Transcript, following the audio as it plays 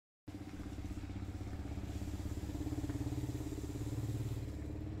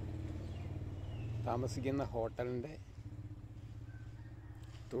താമസിക്കുന്ന ഹോട്ടലിൻ്റെ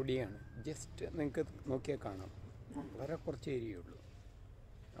തൊടിയാണ്. ജസ്റ്റ് നിങ്ങൾക്ക് നോക്കിയാൽ കാണാം, വളരെ കുറച്ച് ഏരിയയേ ഉള്ളൂ.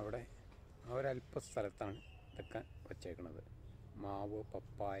 അവിടെ ഒരല്പ സ്ഥലത്താണ് ഇതൊക്കെ വച്ചേക്കുന്നത്. മാവ്,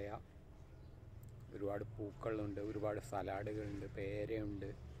 പപ്പായ, ഒരുപാട് പൂക്കളുണ്ട്, ഒരുപാട് സലാഡുകളുണ്ട്, പേരയുണ്ട്,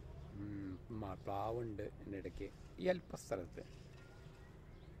 പ്ലാവുണ്ട്. ഇതിൻ്റെ ഇടയ്ക്ക് ഈ അല്പ സ്ഥലത്ത്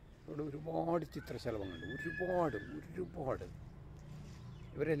ഇവിടെ ഒരുപാട് ചിത്രശലഭങ്ങളുണ്ട്, ഒരുപാട്.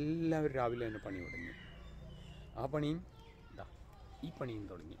 ഇവരെല്ലാവരും രാവിലെ തന്നെ പണി തുടങ്ങി. ആ പണിയും ഈ പണിയും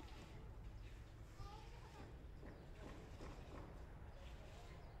തുടങ്ങി.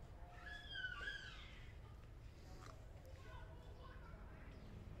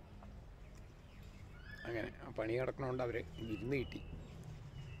 അങ്ങനെ ആ പണി കിടക്കണോണ്ട് അവർ വിരുന്ന് കിട്ടി.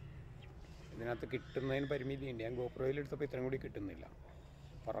 ഇതിനകത്ത് കിട്ടുന്നതിന് പരിമിതിയുണ്ട്. ഞാൻ ഗോപ്രോയിലെടുത്തപ്പോൾ ഇത്രയും കൂടി കിട്ടുന്നില്ല,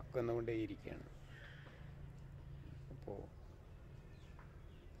 പറക്കുന്നുകൊണ്ടേയിരിക്കുകയാണ്. അപ്പോൾ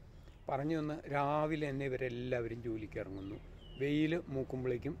പറഞ്ഞു വന്ന് രാവിലെ തന്നെ ഇവരെല്ലാവരും ജോലിക്ക് ഇറങ്ങുന്നു. വെയിൽ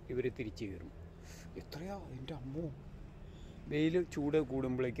മൂക്കുമ്പോഴേക്കും ഇവർ തിരിച്ചു കയറും. എത്രയാ എൻ്റെ അമ്മോ! വെയിൽ ചൂട്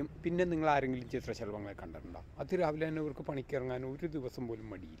കൂടുമ്പോഴേക്കും പിന്നെ നിങ്ങൾ ആരെങ്കിലും ചിത്രശലഭങ്ങളെ കണ്ടിട്ടുണ്ടോ? രാവിലെ തന്നെ ഇവർക്ക് പണിക്കിറങ്ങാൻ ഒരു ദിവസം പോലും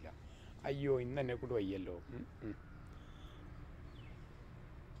മടിയില്ല. അയ്യോ, ഇന്ന് എന്നെ കൂടെ വയ്യല്ലോ.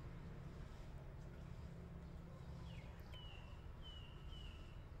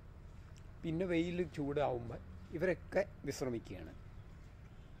 പിന്നെ വെയിൽ ചൂടാവുമ്പോൾ ഇവരൊക്കെ വിശ്രമിക്കുകയാണ്.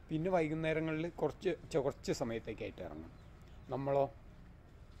 പിന്നെ വൈകുന്നേരങ്ങളിൽ കുറച്ച് സമയത്തേക്കായിട്ട് ഇറങ്ങും.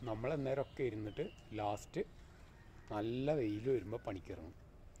 നമ്മളന്നേരമൊക്കെ ഇരുന്നിട്ട് ലാസ്റ്റ് നല്ല വെയിൽ വരുമ്പോൾ പണിക്കിറങ്ങും.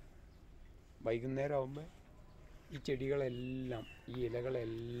 വൈകുന്നേരം ആകുമ്പോൾ ഈ ചെടികളെല്ലാം, ഈ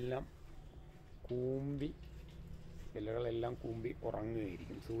ഇലകളെല്ലാം കൂമ്പി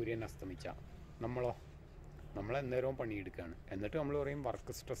ഉറങ്ങുകയായിരിക്കും സൂര്യൻ അസ്തമിച്ച. നമ്മളെന്നേരവും പണിയെടുക്കുകയാണ്. എന്നിട്ട് നമ്മൾ പറയും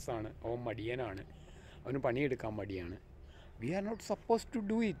വർക്ക് സ്ട്രെസ്സാണ്, അവൻ മടിയനാണ്, അവന് പണിയെടുക്കാൻ മടിയാണ്. V are not suppose to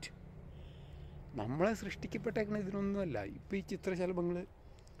do it. നമ്മളെ സൃഷ്ടിക്കപ്പെട്ടേക്കണ ഇതിനൊന്നുമല്ല. ഇപ്പോൾ ഈ ചിത്രശലഭങ്ങൾ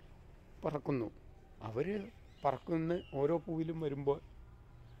പറക്കുന്നു. അവർ പറക്കുന്ന ഓരോ പൂവിലും വരുമ്പോൾ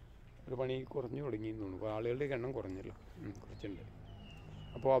ഒരു പണി കുറഞ്ഞു തുടങ്ങിയെന്ന് തോന്നുന്നു. ആളുകളുടെ എണ്ണം കുറഞ്ഞല്ലോ, കുറച്ചുണ്ട്.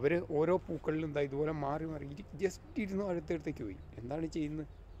 അപ്പോൾ അവർ ഓരോ പൂക്കളിലും ഇതുപോലെ മാറി ജസ്റ്റ് ഇരുന്ന് അടുത്തടുത്തേക്ക് പോയി. എന്താണ് ചെയ്യുന്നത്?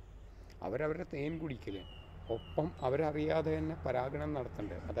 അവരവരുടെ തേൻ കുടിക്കൽ, ഒപ്പം അവരറിയാതെ തന്നെ പരാഗണം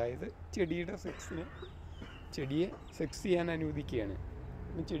നടത്തേണ്ടത്. അതായത് ചെടിയെ സെക്സ് ചെയ്യാൻ അനുവദിക്കുകയാണ്.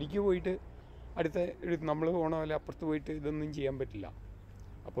 ചെടിക്ക് പോയിട്ട് നമ്മൾ പോണ പോലെ അപ്പുറത്ത് പോയിട്ട് ഇതൊന്നും ചെയ്യാൻ പറ്റില്ല.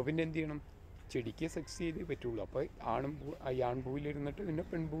 അപ്പോൾ പിന്നെ എന്ത് ചെയ്യണം? ചെടിക്ക് സെക്സ് ചെയ്തേ പറ്റുള്ളൂ. അപ്പോൾ ആൺപൂവിലിരുന്നിട്ട് പിന്നെ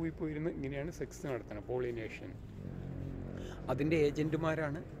പെൺപൂവിൽ പോയിരുന്ന് ഇങ്ങനെയാണ് സെക്സ് നടത്തുന്നത്, പോളിനേഷൻ. അതിൻ്റെ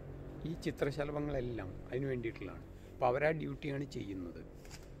ഏജൻറ്റുമാരാണ് ഈ ചിത്രശലഭങ്ങളെല്ലാം. അതിന് വേണ്ടിയിട്ടുള്ളതാണ്. അപ്പോൾ അവരാ ഡ്യൂട്ടിയാണ് ചെയ്യുന്നത്.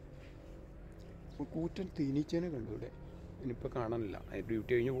 കൂറ്റൻ തേനീച്ചേനെ കണ്ടു ഇവിടെ, ഇനിയിപ്പോൾ കാണാനില്ല,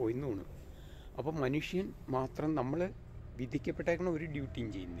 ഡ്യൂട്ടി കഴിഞ്ഞ് പോയിന്ന് തോന്നുന്നു. അപ്പോൾ മനുഷ്യൻ മാത്രം നമ്മൾ വിധിക്കപ്പെട്ടേക്കണ ഒരു ഡ്യൂട്ടിയും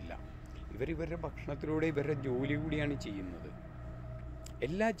ചെയ്യുന്നില്ല. ഇവരുടെ ഭക്ഷണത്തിലൂടെ ഇവരുടെ ജോലി കൂടിയാണ് ചെയ്യുന്നത്.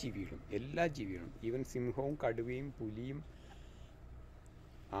 എല്ലാ ജീവികളും ഈവൻ സിംഹവും കടുവയും പുലിയും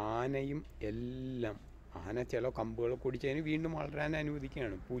ആനയും എല്ലാം. ആന ചില കമ്പുകളൊക്കെ ഒടിച്ചതിന് വീണ്ടും വളരാൻ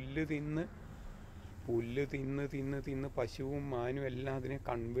അനുവദിക്കുകയാണ്. പുല്ല് തിന്ന് പശുവും മാനും എല്ലാം അതിനെ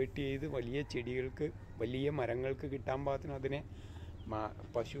കൺവേർട്ട് ചെയ്ത് വലിയ ചെടികൾക്ക്, വലിയ മരങ്ങൾക്ക് കിട്ടാൻ പാകത്തിന് അതിനെ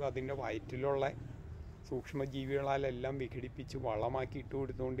പശു അതിൻ്റെ വയറ്റിലുള്ള സൂക്ഷ്മജീവികളാലെല്ലാം വിഘടിപ്പിച്ച് വളമാക്കി ഇട്ട്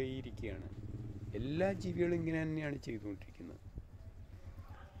കൊടുത്തുകൊണ്ടേയിരിക്കുകയാണ്. എല്ലാ ജീവികളും ഇങ്ങനെ തന്നെയാണ് ചെയ്തുകൊണ്ടിരിക്കുന്നത്.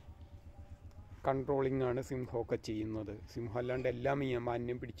 കൺട്രോളിംഗ് ആണ് സിംഹമൊക്കെ ചെയ്യുന്നത്. സിംഹം അല്ലാണ്ട് എല്ലാ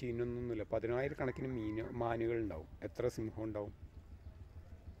മാന്യം പിടിച്ച് തിന്നൊന്നുമില്ല. 10,000 കണക്കിന് മാനുകളുണ്ടാവും. എത്ര സിംഹം ഉണ്ടാവും?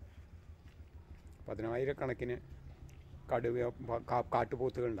 10,000 കണക്കിന്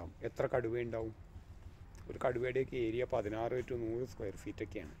കാട്ടുപോത്തുകളുണ്ടാവും. എത്ര കടുവയുണ്ടാവും? ഒരു കടുവയുടെയൊക്കെ ഏരിയ 16 to 100 സ്ക്വയർ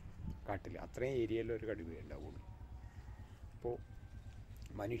ഫീറ്റൊക്കെയാണ് കാട്ടിൽ. അത്രയും ഏരിയയിൽ ഒരു കടുവ ഉണ്ടാവുള്ളൂ. അപ്പോൾ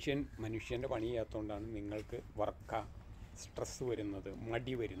മനുഷ്യൻ്റെ പണി ചെയ്യാത്തതുകൊണ്ടാണ് നിങ്ങൾക്ക് സ്ട്രെസ്സ് വരുന്നത്,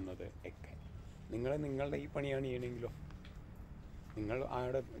 മടി വരുന്നത് ഒക്കെ. നിങ്ങളുടെ ഈ പണിയാണ് ചെയ്യണമെങ്കിലോ, നിങ്ങൾ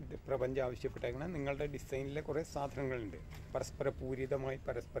ആടെ പ്രപഞ്ചം ആവശ്യപ്പെട്ടേക്കണ നിങ്ങളുടെ ഡിസൈനിലെ കുറേ സാധനങ്ങളുണ്ട്, പരസ്പര പൂരിതമായി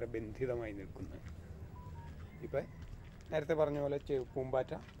പരസ്പര ബന്ധിതമായി നിൽക്കുന്നത്. ഇപ്പം നേരത്തെ പറഞ്ഞ പോലെ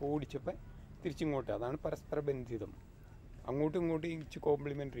പൂമ്പാറ്റ പൂടിച്ചപ്പോൾ തിരിച്ചിങ്ങോട്ട്, അതാണ് പരസ്പര ബന്ധിതം. അങ്ങോട്ടും ഇങ്ങോട്ടും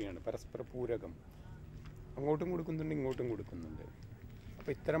കോംപ്ലിമെൻ്ററിയാണ്, പരസ്പര പൂരകം. അങ്ങോട്ടും കൊടുക്കുന്നുണ്ട്, ഇങ്ങോട്ടും കൊടുക്കുന്നുണ്ട്.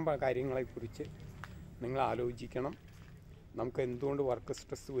 അപ്പോൾ ഇത്തരം കാര്യങ്ങളെക്കുറിച്ച് നിങ്ങൾ ആലോചിക്കണം. നമുക്ക് എന്തുകൊണ്ട് വർക്ക്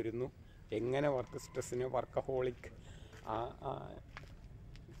സ്ട്രെസ് വരുന്നു, എങ്ങനെ വർക്ക് സ്ട്രെസ്സിന് വർക്കഹോളിക്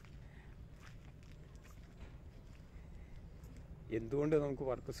എന്തുകൊണ്ട് നമുക്ക്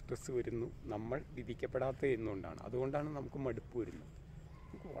വർക്ക് സ്ട്രെസ് വരുന്നു? നമ്മൾ വിധിക്കപ്പെടാത്ത എന്നുകൊണ്ടാണ്. അതുകൊണ്ടാണ് നമുക്ക് മടുപ്പ് വരുന്നത്.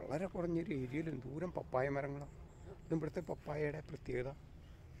 നമുക്ക് വളരെ കുറഞ്ഞൊരു ഏരിയയിൽ എന്തോരം പപ്പായ മരങ്ങളാണ്. ഇവിടുത്തെ പപ്പായയുടെ പ്രത്യേകത,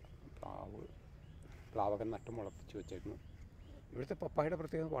 പ്ലാവൊക്കെ നട്ട് മുളപ്പിച്ച് വെച്ചേക്കുന്നു. ഇവിടുത്തെ പപ്പായയുടെ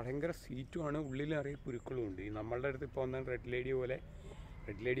പ്രത്യേകത ഭയങ്കര സ്വീറ്റുമാണ്, ഉള്ളിൽ നിറയെ പുരുക്കളും ഉണ്ട്. ഈ നമ്മളുടെ അടുത്ത് ഇപ്പോൾ വന്നാൽ റെഡ് ലേഡി പോലെ,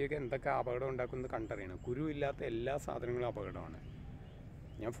 റെഡ് ലേഡിയൊക്കെ എന്തൊക്കെ അപകടം ഉണ്ടാക്കുന്നത് കണ്ടറിയണം. കുരുവില്ലാത്ത എല്ലാ സാധനങ്ങളും അപകടമാണ്.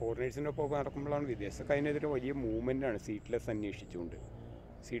 ഞാൻ ഫോറിനേഴ്സിൻ്റെ ഒപ്പം നടക്കുമ്പോഴാണ് വിദേശത്ത് അതിനെതിരെ വലിയ മൂവ്മെൻറ്റാണ് സീഡ്ലെസ് അന്വേഷിച്ചുകൊണ്ട്,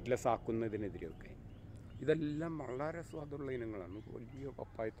 സീഡ്ലെസ് ആക്കുന്നതിനെതിരെയൊക്കെ. ഇതെല്ലാം വളരെ സ്വാദുള്ള ഇനങ്ങളാണ്, വലിയ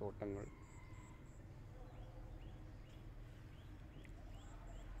പപ്പായ തോട്ടങ്ങൾ.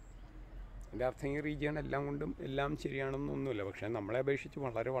 എൻ്റെ അർത്ഥം ഈ റീജിയൺ എല്ലാം കൊണ്ടും എല്ലാം ശരിയാണെന്നൊന്നുമില്ല, പക്ഷേ നമ്മളെ അപേക്ഷിച്ച്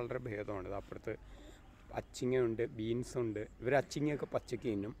വളരെ വളരെ ഭേദമാണ്. ഇത് അപ്പുറത്ത് അച്ചിങ്ങയുണ്ട്, ബീൻസുണ്ട്. ഇവർ അച്ചിങ്ങയൊക്കെ പച്ചയ്ക്ക്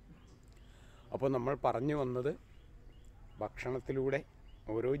തിന്നും. അപ്പോൾ നമ്മൾ പറഞ്ഞു വന്നത്, ഭക്ഷണത്തിലൂടെ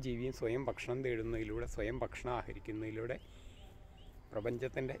ഓരോ ജീവിയും സ്വയം ഭക്ഷണം തേടുന്നതിലൂടെ, സ്വയം ഭക്ഷണം ആഹരിക്കുന്നതിലൂടെ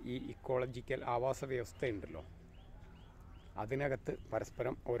പ്രപഞ്ചത്തിൻ്റെ ഈ ഇക്കോളജിക്കൽ ആവാസ വ്യവസ്ഥയുണ്ടല്ലോ, അതിനകത്ത്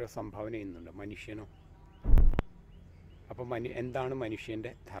പരസ്പരം ഓരോ സംഭാവന ചെയ്യുന്നുണ്ട് മനുഷ്യനോ. അപ്പോൾ എന്താണ്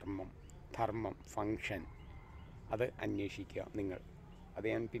മനുഷ്യൻ്റെ ധർമ്മം, ഫങ്ഷൻ, അത് അന്വേഷിക്കുക നിങ്ങൾ. അത്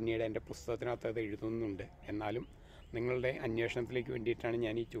ഞാൻ പിന്നീട് എൻ്റെ പുസ്തകത്തിനകത്ത് അത് എഴുതുന്നുണ്ട്. എന്നാലും നിങ്ങളുടെ അന്വേഷണത്തിലേക്ക് വേണ്ടിയിട്ടാണ്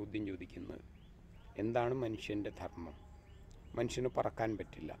ഞാൻ ഈ ചോദ്യം ചോദിക്കുന്നത്. എന്താണ് മനുഷ്യൻ്റെ ധർമ്മം? മനുഷ്യന് പറക്കാൻ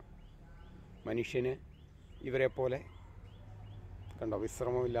പറ്റില്ല. മനുഷ്യന് ഇവരെ പോലെ കണ്ടോ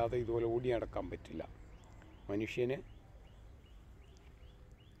വിശ്രമമില്ലാതെ ഇതുപോലെ ഓടി നടക്കാൻ പറ്റില്ല. മനുഷ്യന്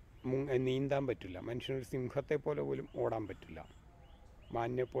നീന്താൻ പറ്റില്ല. മനുഷ്യനൊരു സിംഹത്തെ പോലെ പോലും ഓടാൻ പറ്റില്ല.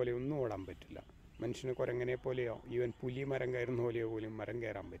 മാനിനെ പോലെ ഒന്നും ഓടാൻ പറ്റില്ല. മനുഷ്യന് കുരങ്ങനെ പോലെയോ ഈവൻ പുലി മരം കയറുന്ന പോലെയോ പോലും മരം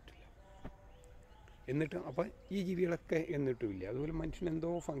കയറാൻ പറ്റില്ല. എന്നിട്ട് അപ്പോൾ ഈ ജീവികളൊക്കെ എന്നിട്ടുമില്ല. അതുപോലെ മനുഷ്യന്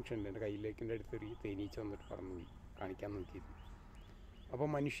എന്തോ ഫങ്ഷൻ ഉണ്ട്. എൻ്റെ കയ്യിലേക്കിൻ്റെ അടുത്തൊരു തേനീച്ച വന്നിട്ട് പറഞ്ഞു പോയി, കാണിക്കാൻ നോക്കിയിരുന്നു. അപ്പോൾ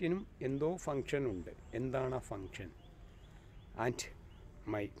മനുഷ്യനും എന്തോ ഫങ്ഷൻ ഉണ്ട്. എന്താണ് ആ function? And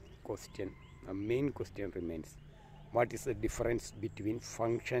my question, main question remains, what is the difference between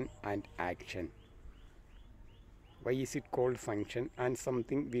function and action? Why is it called function and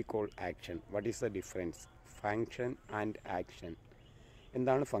something we call action? What is the difference? Function and action.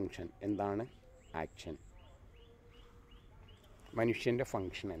 എന്താണ് function, എന്താണ് action? മനുഷ്യൻ്റെ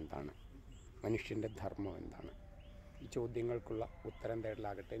function എന്താണ്? മനുഷ്യൻ്റെ ധർമ്മം എന്താണ്? ഈ ചോദ്യങ്ങൾക്കുള്ള ഉത്തരം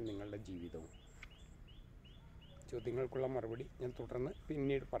തേടലാകട്ടെ നിങ്ങളുടെ ജീവിതവും. ചോദ്യങ്ങൾക്കുള്ള മറുപടി ഞാൻ തുടർന്ന്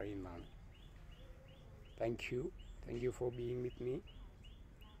പിന്നീട് പറയുന്നതാണ്. Thank you for being with me.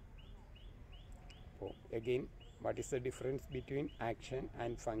 അപ്പോൾ again, what is the difference between action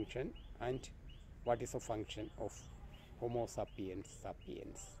and function, and what is the function of Homo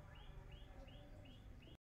sapiens?